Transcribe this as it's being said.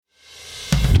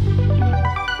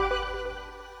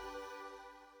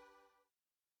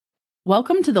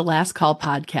Welcome to the Last Call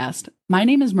podcast. My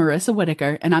name is Marissa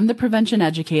Whitaker, and I'm the prevention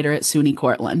educator at SUNY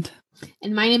Cortland.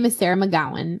 And my name is Sarah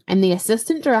McGowan. I'm the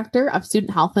Assistant Director of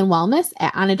Student Health and Wellness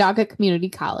at Onondaga Community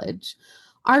College.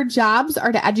 Our jobs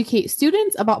are to educate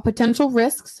students about potential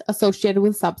risks associated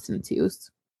with substance use.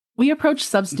 We approach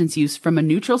substance use from a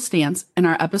neutral stance, and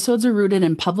our episodes are rooted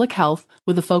in public health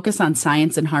with a focus on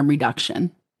science and harm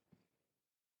reduction.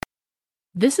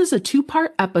 This is a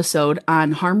two-part episode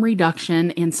on harm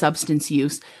reduction and substance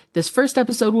use. This first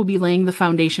episode will be laying the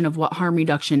foundation of what harm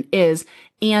reduction is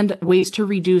and ways to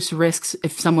reduce risks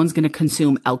if someone's going to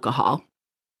consume alcohol.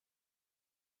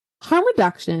 Harm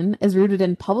reduction is rooted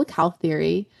in public health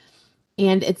theory,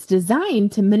 and it's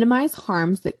designed to minimize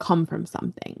harms that come from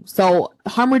something. So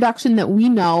harm reduction that we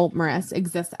know, Marissa,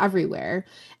 exists everywhere.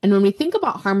 And when we think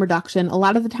about harm reduction, a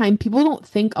lot of the time people don't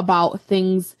think about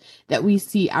things that we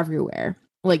see everywhere,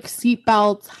 like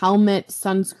seatbelts, helmets,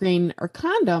 sunscreen, or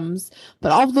condoms.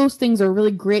 But all of those things are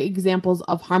really great examples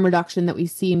of harm reduction that we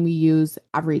see and we use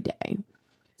every day.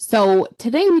 So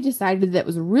today we decided that it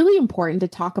was really important to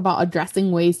talk about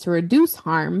addressing ways to reduce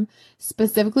harm,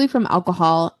 specifically from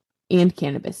alcohol and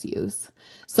cannabis use.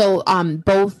 So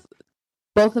both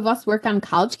of us work on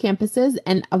college campuses,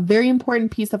 and a very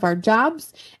important piece of our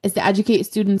jobs is to educate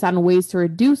students on ways to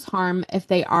reduce harm if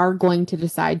they are going to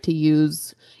decide to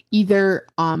use either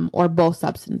or both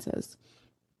substances.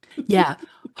 Yeah,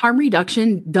 harm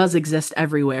reduction does exist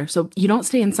everywhere. So you don't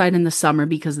stay inside in the summer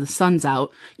because the sun's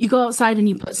out. You go outside and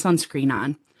you put sunscreen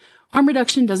on. Harm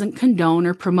reduction doesn't condone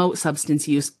or promote substance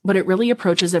use, but it really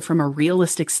approaches it from a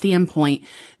realistic standpoint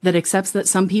that accepts that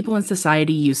some people in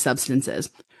society use substances.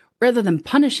 Rather than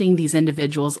punishing these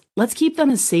individuals, let's keep them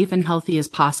as safe and healthy as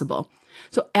possible.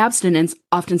 So abstinence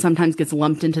often sometimes gets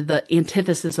lumped into the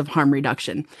antithesis of harm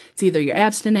reduction. It's either you're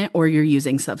abstinent or you're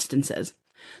using substances.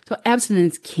 So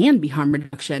abstinence can be harm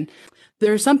reduction.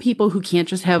 There are some people who can't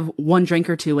just have one drink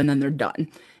or two and then they're done.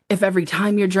 If every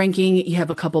time you're drinking, you have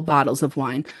a couple bottles of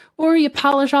wine, or you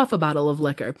polish off a bottle of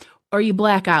liquor, or you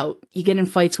black out, you get in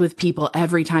fights with people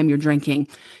every time you're drinking,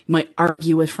 you might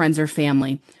argue with friends or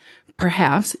family,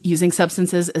 perhaps using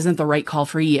substances isn't the right call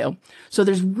for you. So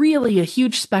there's really a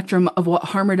huge spectrum of what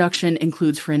harm reduction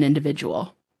includes for an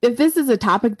individual. If this is a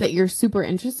topic that you're super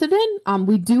interested in,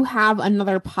 we do have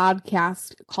another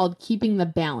podcast called Keeping the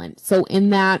Balance. So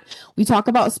in that, we talk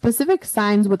about specific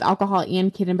signs with alcohol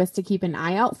and cannabis to keep an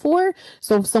eye out for.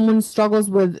 So if someone struggles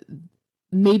with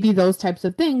maybe those types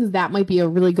of things, that might be a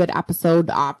really good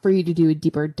episode for you to do a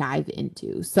deeper dive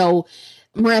into. So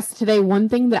Marissa, today, one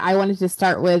thing that I wanted to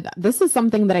start with, this is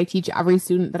something that I teach every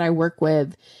student that I work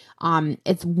with.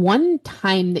 It's one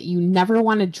time that you never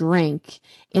want to drink,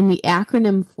 and the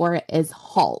acronym for it is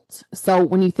HALT. So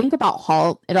when you think about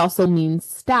HALT, it also means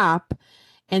stop.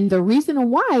 And the reason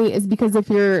why is because if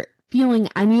you're feeling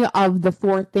any of the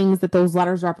four things that those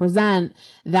letters represent,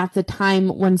 that's a time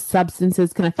when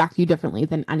substances can affect you differently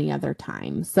than any other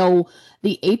time. So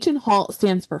the H in HALT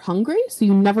stands for hungry. So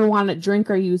you never want to drink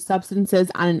or use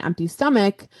substances on an empty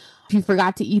stomach. If you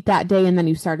forgot to eat that day and then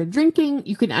you started drinking,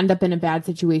 you can end up in a bad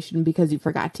situation because you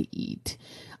forgot to eat.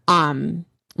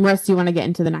 Marissa, do you want to get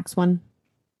into the next one?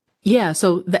 Yeah,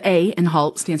 so the A in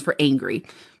HALT stands for angry.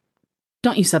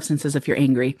 Don't use substances if you're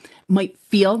angry. Might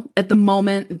feel at the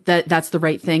moment that that's the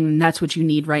right thing and that's what you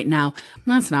need right now.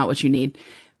 That's not what you need.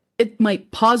 It might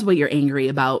pause what you're angry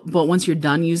about, but once you're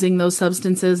done using those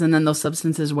substances and then those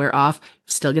substances wear off,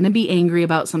 you're still going to be angry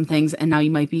about some things, and now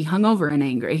you might be hungover and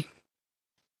angry.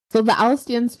 So the L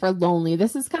stands for lonely.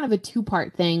 This is kind of a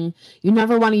two-part thing. You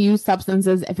never want to use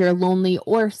substances if you're lonely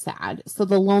or sad. So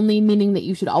the lonely meaning that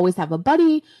you should always have a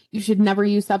buddy. You should never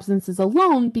use substances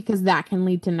alone because that can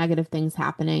lead to negative things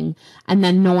happening, and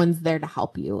then no one's there to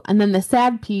help you. And then the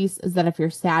sad piece is that if you're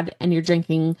sad and you're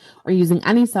drinking or using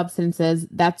any substances,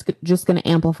 that's just going to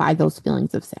amplify those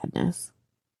feelings of sadness.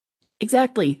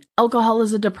 Exactly. Alcohol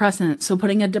is a depressant. So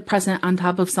putting a depressant on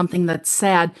top of something that's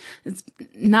sad, it's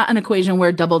not an equation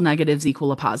where double negatives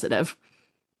equal a positive.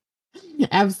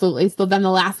 Absolutely. So then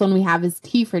the last one we have is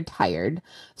T for tired.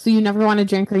 So you never want to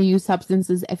drink or use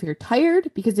substances if you're tired,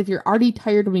 because if you're already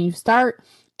tired when you start,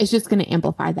 it's just going to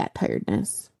amplify that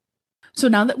tiredness. So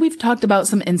now that we've talked about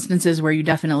some instances where you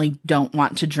definitely don't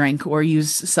want to drink or use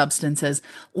substances,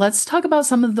 let's talk about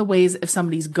some of the ways if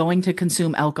somebody's going to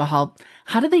consume alcohol.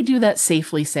 How do they do that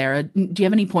safely, Sarah? Do you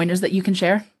have any pointers that you can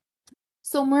share?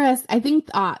 So, Marissa, I think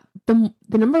the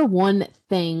number one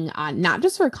thing, not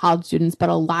just for college students, but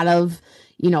a lot of,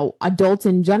 adults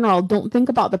in general, don't think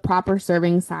about the proper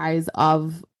serving size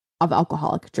of of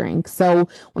alcoholic drinks. So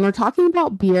when we're talking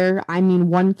about beer, I mean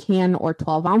 1 can or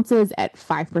 12 ounces at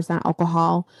 5%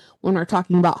 alcohol. When we're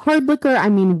talking about hard liquor, I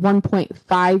mean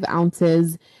 1.5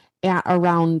 ounces at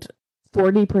around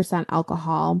 40%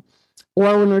 alcohol.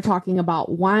 Or when we're talking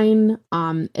about wine,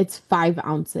 it's 5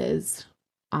 ounces.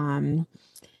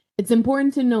 It's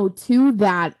important to know too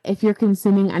that if you're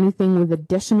consuming anything with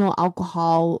additional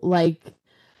alcohol, like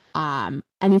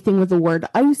anything with the word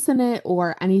ice in it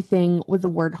or anything with the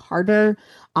word harder,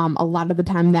 a lot of the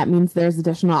time that means there's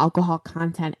additional alcohol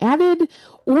content added.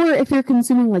 Or if you're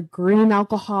consuming like green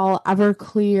alcohol,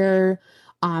 Everclear,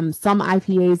 some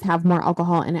IPAs have more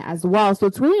alcohol in it as well. So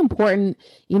it's really important,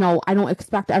 I don't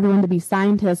expect everyone to be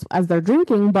scientists as they're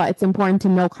drinking, but it's important to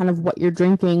know kind of what you're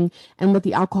drinking and what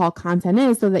the alcohol content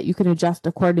is so that you can adjust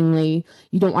accordingly.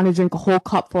 You don't want to drink a whole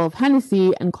cup full of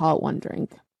Hennessy and call it one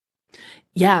drink.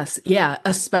 Yes, yeah,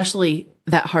 especially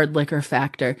that hard liquor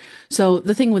factor. So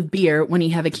the thing with beer, when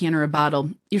you have a can or a bottle,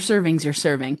 your serving's your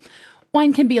serving.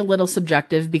 Wine can be a little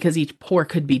subjective because each pour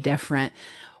could be different.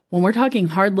 When we're talking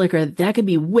hard liquor, that could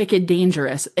be wicked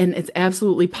dangerous, and it's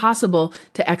absolutely possible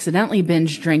to accidentally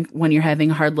binge drink when you're having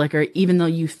hard liquor, even though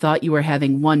you thought you were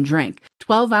having one drink.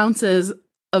 12 ounces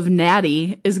of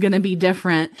Natty is going to be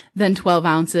different than 12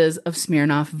 ounces of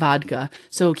Smirnoff vodka.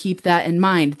 So keep that in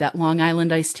mind. That Long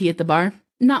Island iced tea at the bar,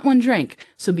 not one drink.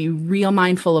 So be real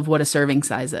mindful of what a serving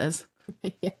size is.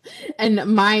 Yeah. And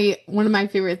one of my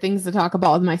favorite things to talk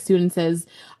about with my students is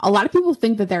a lot of people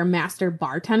think that they're master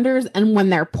bartenders, and when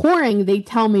they're pouring, they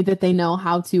tell me that they know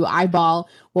how to eyeball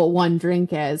what one drink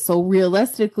is. So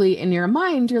realistically, in your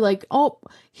mind, you're like, oh,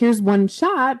 here's one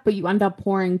shot, but you end up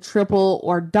pouring triple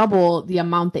or double the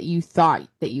amount that you thought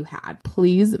that you had.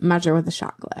 Please measure with a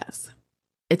shot glass.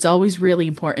 It's always really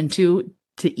important to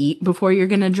eat before you're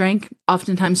going to drink.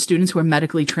 Oftentimes students who are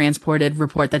medically transported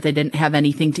report that they didn't have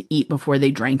anything to eat before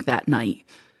they drank that night.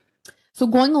 So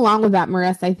going along with that,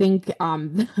 Marissa, I think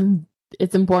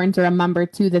it's important to remember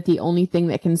too that the only thing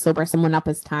that can sober someone up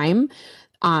is time.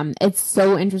 It's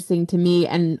so interesting to me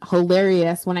and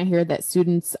hilarious when I hear that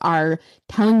students are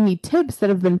telling me tips that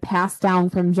have been passed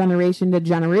down from generation to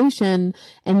generation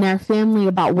in their family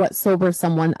about what sobers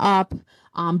someone up.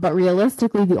 But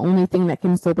realistically, the only thing that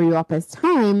can sober you up is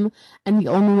time. And the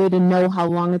only way to know how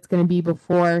long it's going to be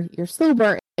before you're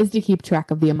sober is to keep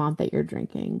track of the amount that you're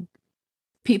drinking.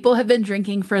 People have been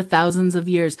drinking for thousands of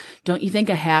years. Don't you think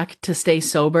a hack to stay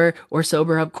sober or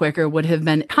sober up quicker would have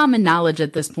been common knowledge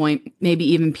at this point, maybe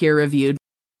even peer reviewed?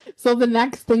 So the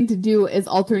next thing to do is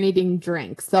alternating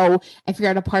drinks. So if you're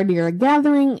at a party or a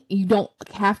gathering, you don't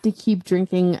have to keep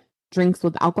drinking drinks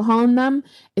with alcohol in them.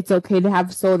 It's okay to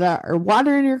have soda or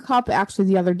water in your cup. Actually,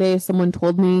 the other day, someone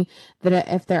told me that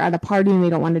if they're at a party and they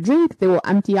don't want to drink, they will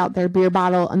empty out their beer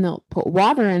bottle and they'll put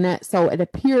water in it. So it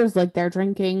appears like they're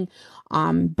drinking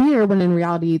beer when in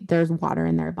reality, there's water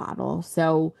in their bottle.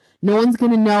 So no one's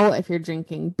going to know if you're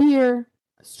drinking beer,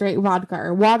 straight vodka,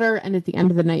 or water. And at the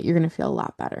end of the night, you're going to feel a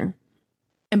lot better.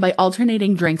 And by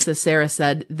alternating drinks, as Sarah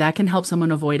said, that can help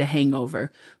someone avoid a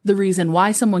hangover. The reason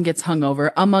why someone gets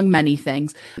hungover, among many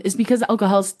things, is because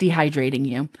alcohol is dehydrating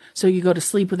you. So you go to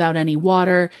sleep without any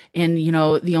water, and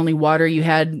the only water you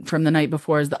had from the night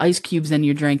before is the ice cubes in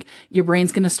your drink. Your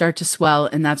brain's going to start to swell,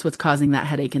 and that's what's causing that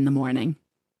headache in the morning.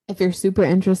 If you're super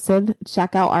interested,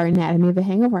 check out our Anatomy of a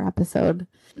Hangover episode.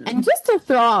 And just to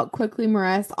throw out quickly,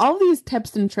 Marissa, all these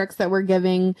tips and tricks that we're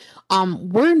giving,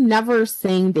 we're never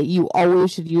saying that you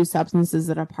always should use substances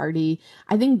at a party.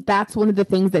 I think that's one of the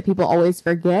things that people always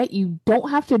forget. You don't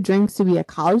have to drink to be a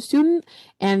college student.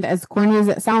 And as corny as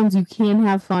it sounds, you can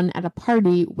have fun at a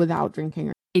party without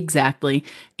drinking. Exactly.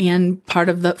 And part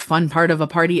of the fun part of a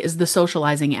party is the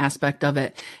socializing aspect of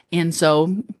it. And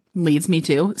so leads me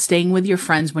to staying with your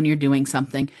friends when you're doing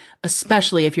something,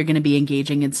 especially if you're going to be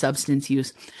engaging in substance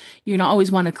use. You're going to always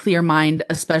want a clear mind,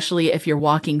 especially if you're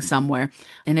walking somewhere.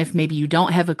 And if maybe you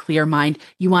don't have a clear mind,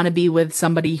 you want to be with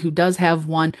somebody who does have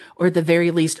one, or at the very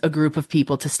least, a group of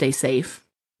people to stay safe.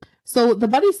 So the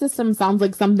buddy system sounds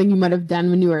like something you might have done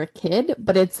when you were a kid,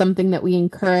 but it's something that we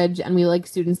encourage and we like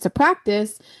students to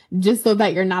practice just so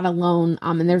that you're not alone.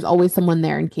 And there's always someone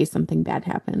there in case something bad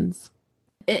happens.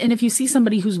 And if you see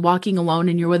somebody who's walking alone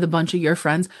and you're with a bunch of your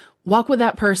friends, walk with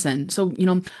that person. So,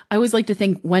 I always like to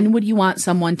think, when would you want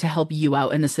someone to help you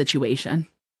out in a situation?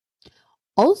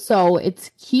 Also, it's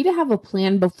key to have a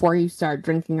plan before you start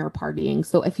drinking or partying.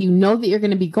 So if you know that you're going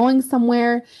to be going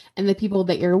somewhere and the people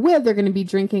that you're with are going to be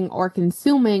drinking or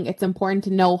consuming, it's important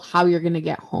to know how you're going to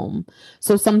get home.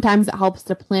 So sometimes it helps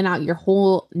to plan out your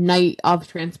whole night of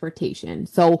transportation.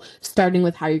 So starting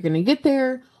with how you're going to get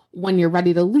there, when you're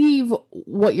ready to leave,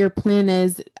 what your plan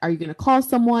is. Are you going to call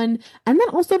someone? And then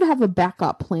also to have a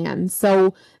backup plan.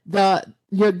 So the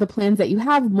plans that you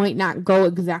have might not go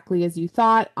exactly as you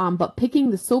thought, but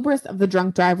picking the soberest of the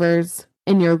drunk drivers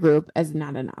in your group is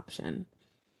not an option.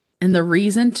 And the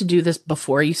reason to do this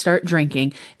before you start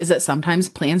drinking is that sometimes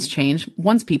plans change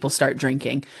once people start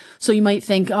drinking. So you might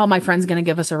think, oh, my friend's going to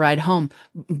give us a ride home.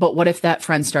 But what if that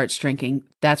friend starts drinking?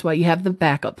 That's why you have the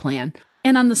backup plan.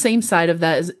 And on the same side of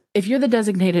that is if you're the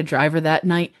designated driver that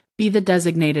night, be the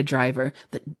designated driver.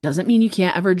 That doesn't mean you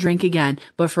can't ever drink again.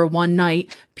 But for one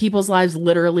night, people's lives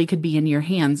literally could be in your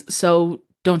hands. So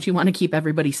don't you want to keep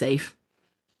everybody safe?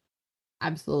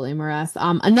 Absolutely, Maris.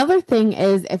 Another thing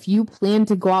is if you plan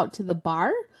to go out to the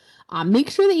bar,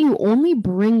 make sure that you only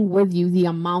bring with you the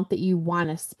amount that you want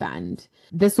to spend.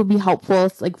 This will be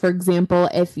helpful. Like, for example,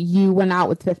 if you went out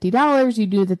with $50, you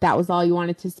knew that that was all you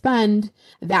wanted to spend.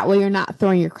 That way you're not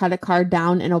throwing your credit card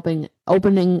down and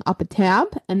opening up a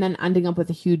tab and then ending up with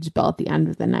a huge bill at the end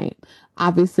of the night.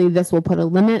 Obviously, this will put a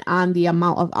limit on the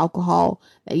amount of alcohol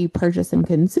that you purchase and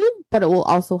consume, but it will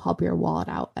also help your wallet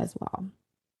out as well.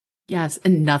 Yes,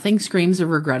 and nothing screams a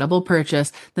regrettable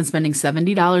purchase than spending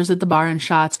 $70 at the bar on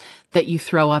shots that you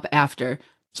throw up after.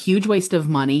 Huge waste of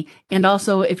money. And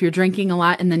also, if you're drinking a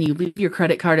lot and then you leave your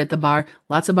credit card at the bar,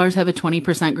 lots of bars have a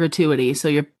 20% gratuity. So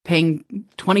you're paying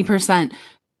 20%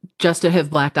 just to have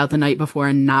blacked out the night before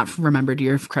and not remembered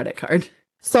your credit card.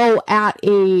 So at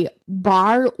a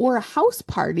bar or a house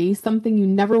party, something you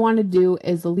never want to do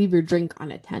is leave your drink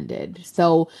unattended.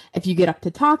 So if you get up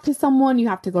to talk to someone, you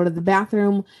have to go to the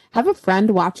bathroom, have a friend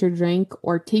watch your drink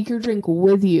or take your drink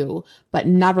with you, but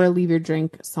never leave your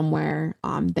drink somewhere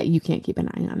that you can't keep an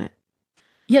eye on it.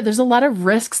 Yeah, there's a lot of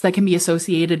risks that can be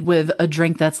associated with a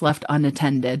drink that's left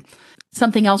unattended.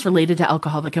 Something else related to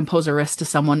alcohol that can pose a risk to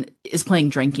someone is playing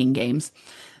drinking games.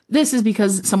 This is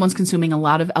because someone's consuming a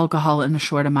lot of alcohol in a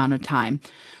short amount of time.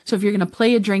 So if you're going to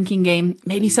play a drinking game,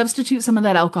 maybe substitute some of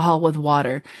that alcohol with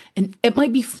water. And it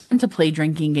might be fun to play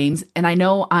drinking games. And I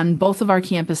know on both of our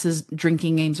campuses,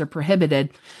 drinking games are prohibited.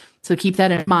 So keep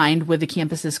that in mind with the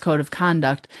campus's code of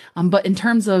conduct. But in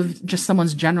terms of just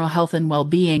someone's general health and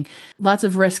well-being, lots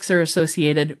of risks are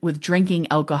associated with drinking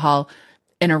alcohol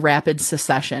in a rapid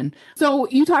succession. So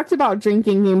you talked about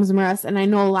drinking games, Maris, and I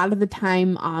know a lot of the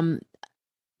time,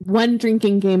 when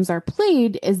drinking games are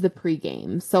played is the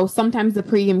pregame. So sometimes the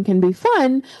pregame can be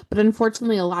fun, but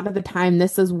unfortunately, a lot of the time,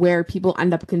 this is where people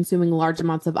end up consuming large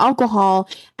amounts of alcohol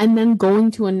and then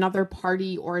going to another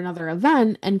party or another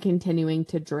event and continuing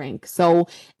to drink. So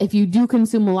if you do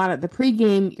consume a lot at the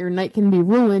pregame, your night can be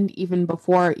ruined even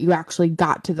before you actually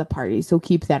got to the party. So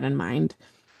keep that in mind.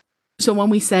 So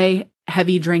when we say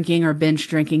heavy drinking or binge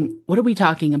drinking, what are we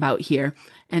talking about here?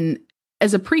 And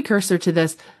as a precursor to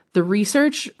this, the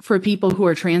research for people who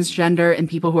are transgender and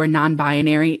people who are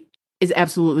non-binary is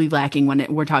absolutely lacking when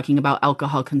we're talking about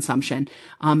alcohol consumption.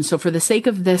 So for the sake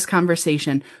of this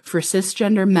conversation, for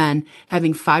cisgender men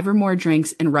having 5 or more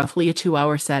drinks in roughly a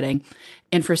 2-hour setting,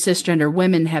 and for cisgender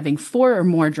women having 4 or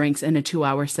more drinks in a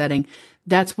 2-hour setting,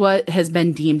 that's what has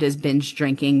been deemed as binge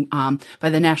drinking by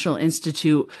the National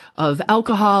Institute of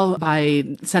Alcohol,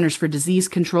 by Centers for Disease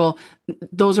Control.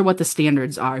 Those are what the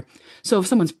standards are. So if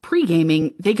someone's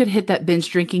pre-gaming, they could hit that binge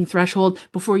drinking threshold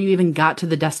before you even got to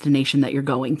the destination that you're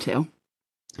going to.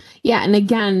 Yeah. And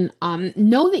again,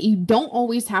 know that you don't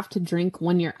always have to drink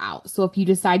when you're out. So if you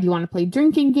decide you want to play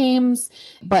drinking games,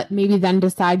 but maybe then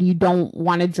decide you don't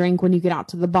want to drink when you get out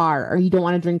to the bar, or you don't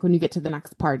want to drink when you get to the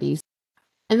next party.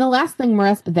 And the last thing,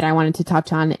 Maris, that I wanted to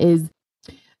touch on is,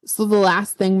 so the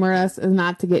last thing, Maris, is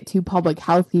not to get too public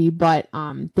healthy, but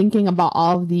thinking about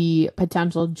all of the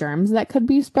potential germs that could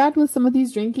be spread with some of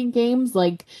these drinking games,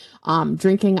 like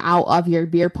drinking out of your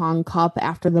beer pong cup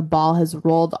after the ball has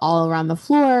rolled all around the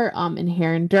floor in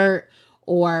hair and dirt,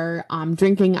 or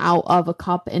drinking out of a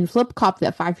cup in flip cup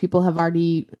that 5 people have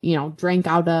already, drank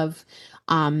out of.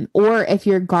 Or if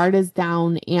your guard is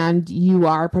down and you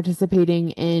are participating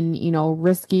in,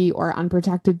 risky or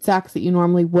unprotected sex that you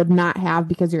normally would not have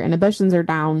because your inhibitions are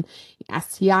down,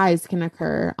 STIs can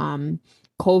occur.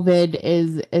 COVID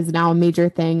is now a major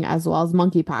thing, as well as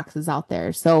monkeypox is out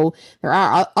there. So there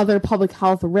are other public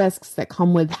health risks that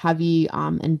come with heavy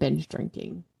and binge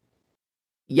drinking.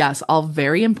 Yes, all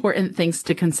very important things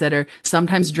to consider.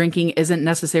 Sometimes drinking isn't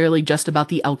necessarily just about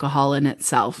the alcohol in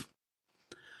itself.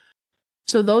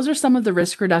 So those are some of the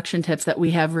risk reduction tips that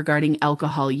we have regarding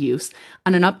alcohol use.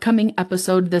 On an upcoming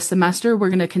episode this semester, we're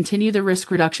going to continue the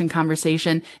risk reduction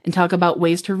conversation and talk about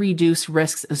ways to reduce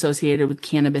risks associated with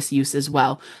cannabis use as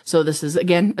well. So this is,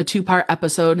 again, a 2-part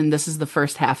episode, and this is the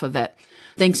first half of it.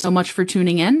 Thanks so much for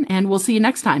tuning in, and we'll see you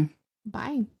next time.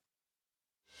 Bye.